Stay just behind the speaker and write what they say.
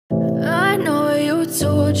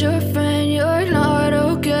told your friend you're not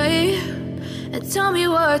okay, and tell me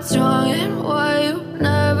what's wrong and why you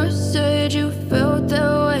never said you felt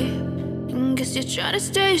that way. And guess you're trying to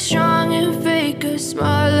stay strong and fake a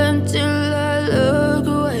smile until I look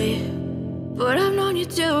away. But I've known you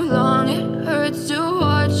too long, it hurts to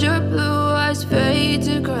watch your blue eyes fade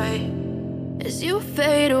to gray as you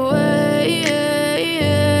fade away,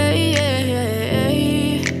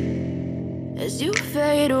 as you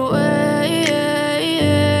fade away.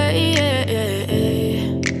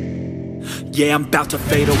 Yeah, I'm about to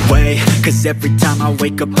fade away, cause every time I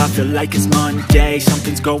wake up I feel like it's Monday.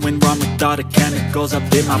 Something's going wrong with all the chemicals up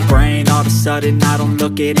in my brain. All of a sudden I don't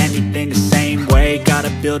look at anything the same way.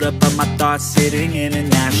 Gotta build up of my thoughts sitting in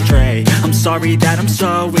an ashtray. I'm sorry that I'm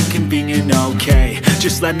so inconvenient, okay.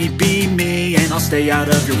 Just let me be me and I'll stay out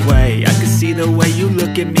of your way. I can see the way you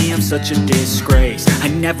look at me, I'm such a disgrace. I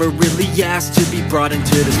never really asked to be brought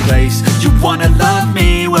into this place. You wanna love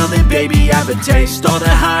me? Well then baby I have a taste. All the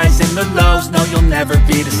highs and the lows, no you'll never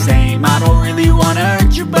be the same. I don't really wanna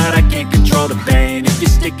hurt you but I can't control the pain. If you're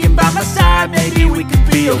sticking by my side maybe we could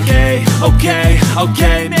be okay.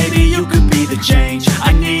 Okay, maybe you could be the change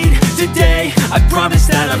I need today. I promise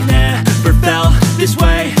that I've never felt this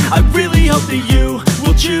way. I really hope that you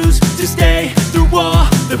will choose to stay through all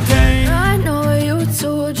the pain. I know you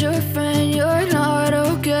told your friend you're not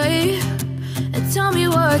okay, and tell me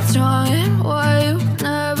what's wrong and why you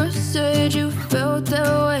never said you felt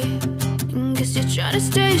that way. And guess you're trying to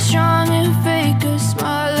stay strong and fake a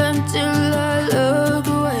smile until I look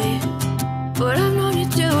away. But I've known you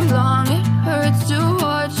too long, it hurts to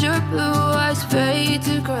watch your blue eyes fade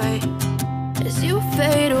to gray as you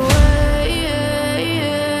fade away,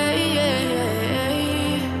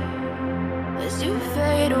 as you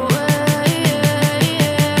fade away,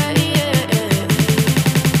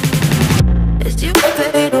 as you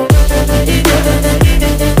fade away.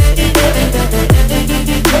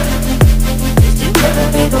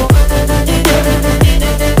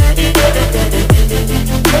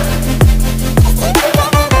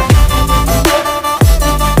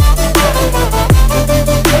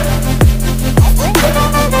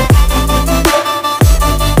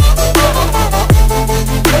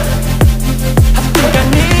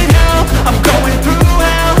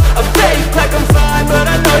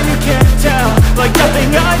 Like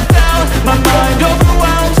nothing I felt, my mind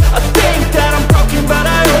overwhelms. I think that I'm broken, but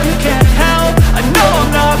I hope you can't help. I know I'm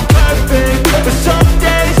not perfect, but some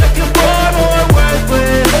days I feel bored or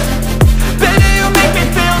worthless. Baby, you make me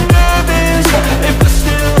feel nervous. If I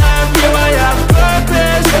still have you, I have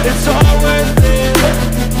purpose. It's all worth it.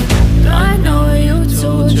 I know you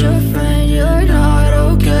told your friend you're not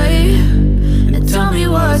okay, and tell me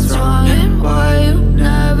what's wrong and why you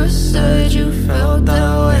never said you felt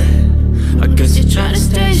that way. I guess you're trying to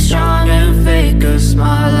stay strong and fake a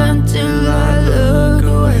smile until I look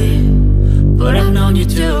away. But I've known you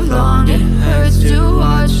too long, it hurts to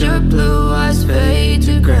watch your blue eyes fade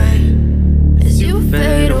to gray as you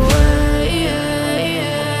fade away,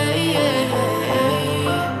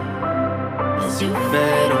 as you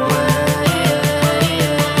fade away,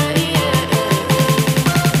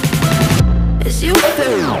 as you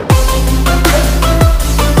fade away.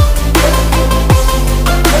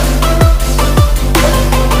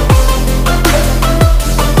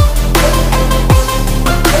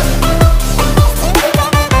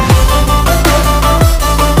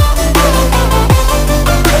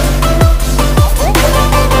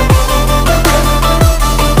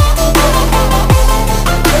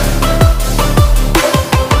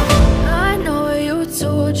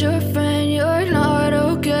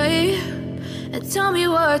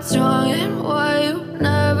 What's wrong and why you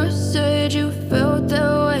never said you felt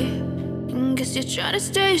that way. And guess you're trying to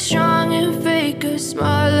stay strong and fake a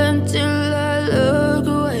smile until I look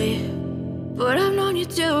away. But I've known you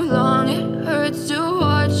too long, it hurts to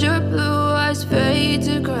watch your blue eyes fade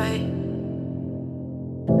to gray.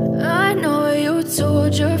 I know you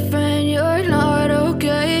told your friend you're not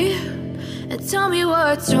okay, and tell me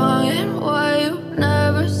what's wrong and why you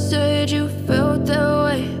never said you felt that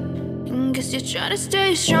way. Guess you're trying to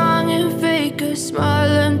stay strong and fake a smile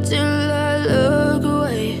until I look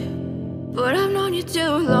away. But I've known you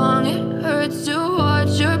too long, it hurts to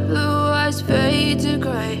watch your blue eyes fade to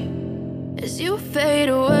gray as you fade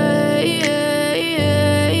away,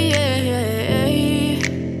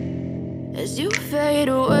 as you fade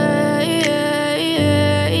away.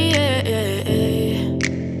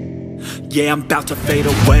 Yeah, I'm about to fade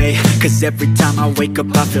away, cause every time I wake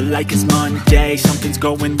up I feel like it's Monday. Something's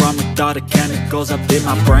going wrong with all the chemicals up in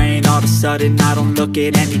my brain. All of a sudden I don't look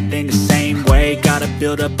at anything the same way. Gotta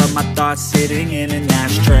build up of my thoughts sitting in an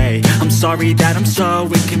ashtray. I'm sorry that I'm so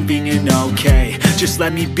inconvenient, okay? Just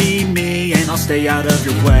let me be me and I'll stay out of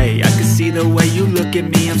your way. I can see the way you look at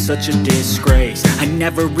me, I'm such a disgrace. I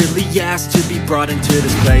never really asked to be brought into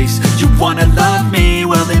this place. You wanna love me?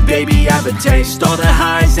 Well then baby I have a taste. All the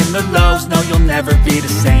highs and the lows, no you'll never be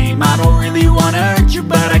the same. I don't really wanna hurt you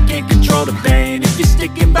but I can't control the pain. If you're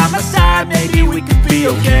sticking by my side, maybe we could be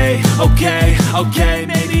okay. Okay,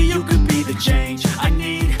 maybe you could be the change I